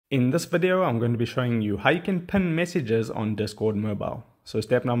In this video, I'm going to be showing you how you can pin messages on Discord Mobile. So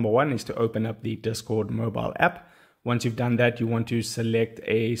step number one is to open up the Discord Mobile app. Once you've done that, you want to select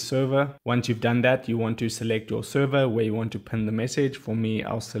a server. Once you've done that, you want to select your server where you want to pin the message. For me,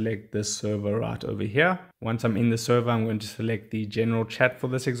 I'll select this server right over here. Once I'm in the server, I'm going to select the general chat for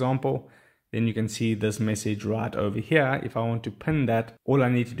this example. Then you can see this message right over here. If I want to pin that, all I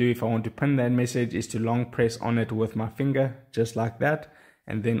need to do if I want to pin that message is to long press on it with my finger, just like that.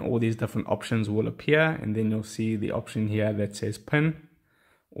 And then all these different options will appear, and then you'll see the option here that says pin.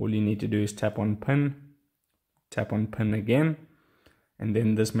 All you need to do is tap on pin again, and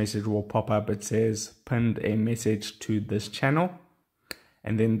then this message will pop up. It says pinned a message to this channel,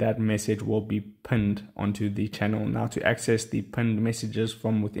 and then that message will be pinned onto the channel. Now to access the pinned messages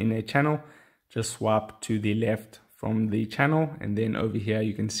from within a channel, just swipe to the left from the channel, and then over here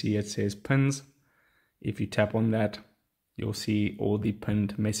you can see it says pins. If you tap on that, you'll see all the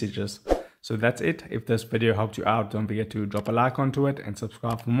pinned messages. So that's it. If this video helped you out, don't forget to drop a like onto it and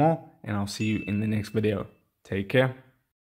subscribe for more, and I'll see you in the next video. Take care.